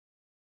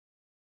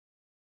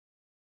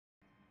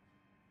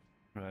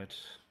Right.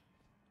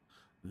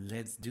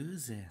 Let's do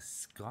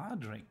this.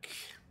 Godrick.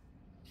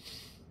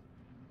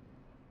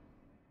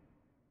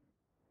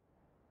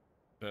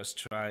 First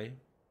try.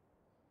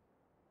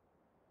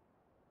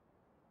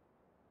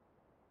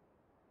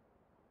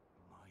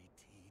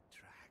 Mighty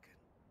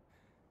dragon,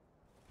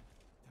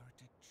 thou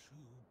the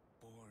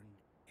true-born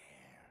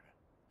heir.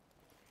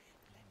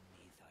 Lend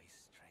me thy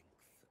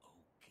strength, O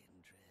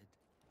kindred.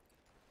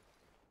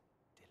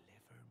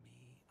 Deliver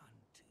me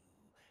unto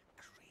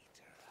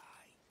greater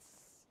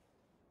heights.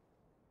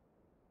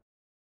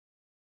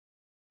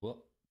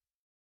 Well.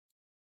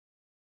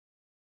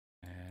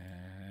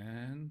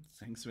 And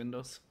thanks,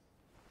 Windows.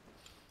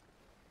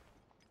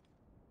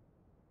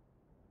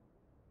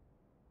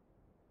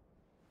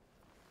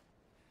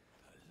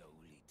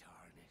 Lowly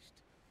tarnished.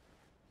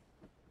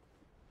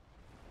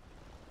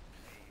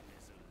 Plain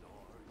as a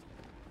lord.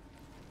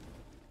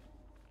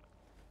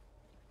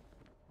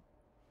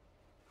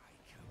 I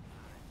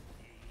command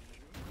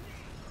thee.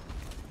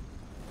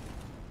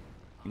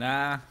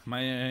 Nah,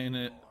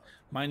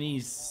 my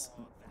knees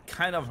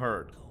kind of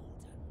hurt.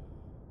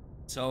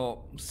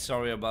 So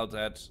sorry about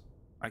that.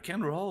 I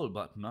can roll,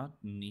 but not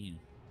knee.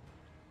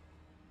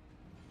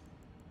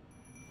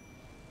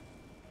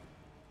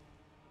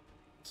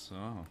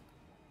 So.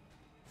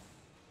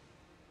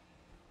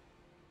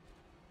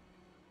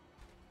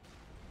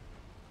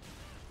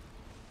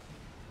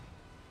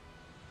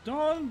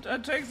 Don't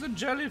attack the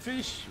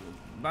jellyfish, you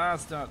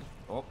bastard.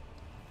 Oh.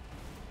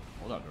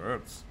 Oh, that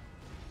hurts.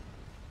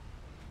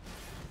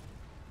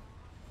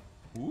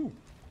 Ooh.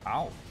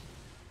 Ow.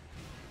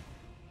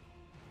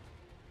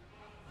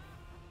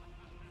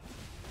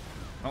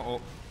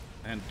 Uh-oh.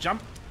 And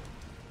jump.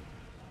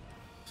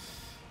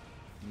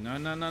 No,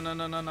 no, no, no,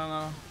 no, no, no,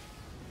 no.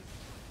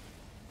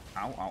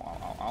 Ow, ow, ow,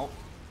 ow, ow.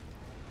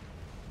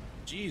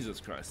 Jesus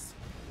Christ.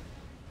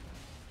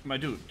 My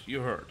dude, you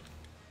hurt.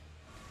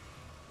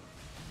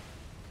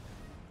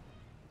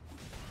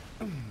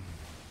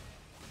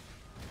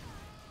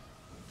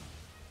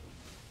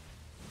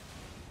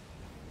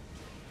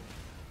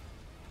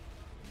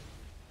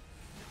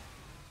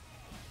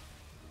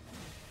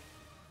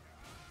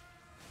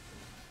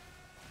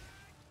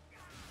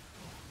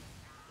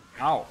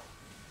 Ow.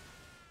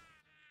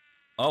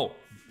 Oh,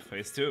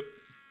 phase 2.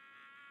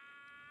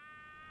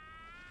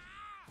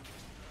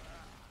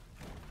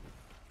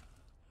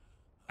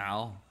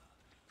 Ow.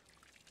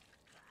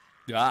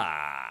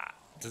 Ah,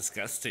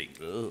 disgusting.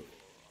 Ugh.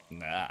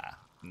 Nah,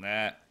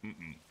 nah.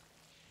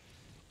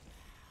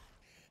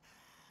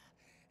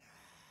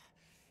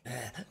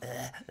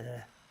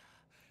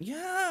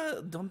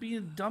 Yeah, don't be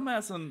a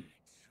dumbass and.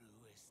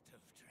 Truest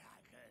of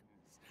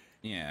dragons.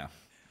 Yeah.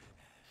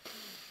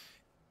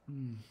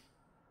 Lend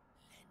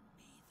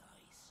me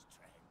thy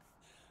strength.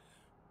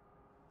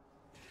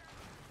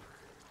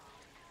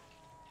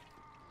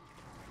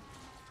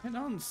 I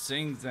don't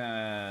think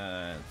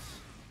that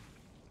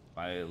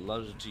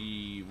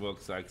biology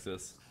works like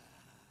this.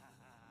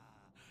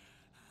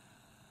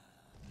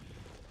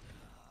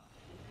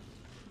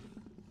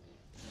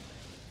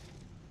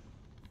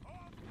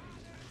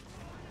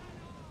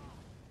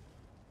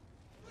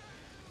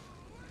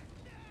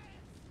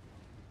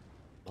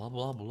 Blah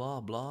blah blah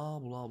blah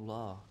blah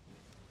blah.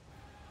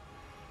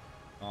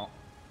 Oh.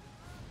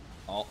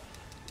 Oh.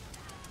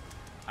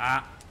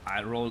 Ah,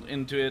 I rolled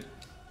into it.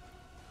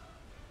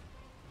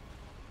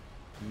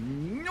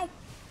 Nope.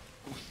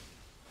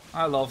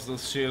 I love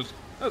this shield.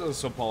 It is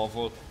so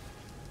powerful.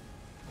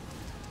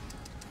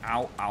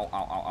 Ow, ow, ow, ow,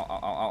 ow, ow,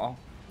 ow, ow.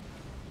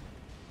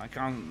 I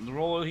can't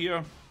roll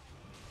here.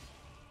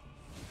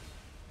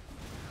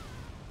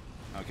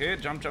 Okay,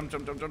 jump, jump,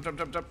 jump, jump, jump, jump,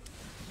 jump, jump.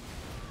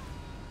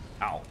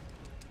 Ow.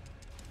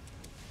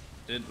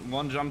 Did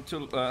one jump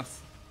too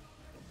fast.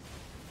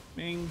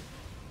 Bing.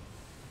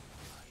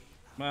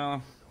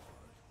 Well.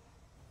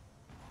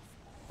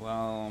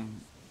 Well.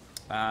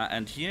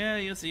 And here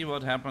you see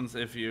what happens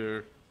if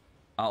you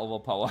are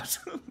overpowered.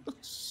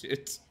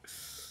 Shit.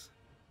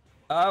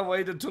 I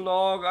waited too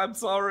long. I'm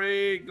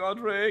sorry,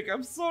 Godrick.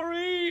 I'm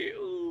sorry.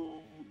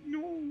 Oh,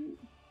 no.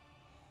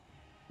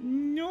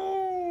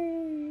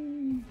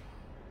 No.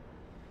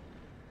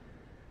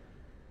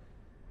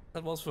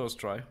 That was first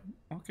try.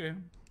 Okay.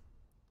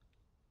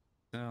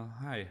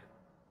 Hi.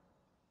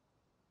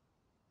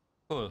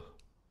 Cool.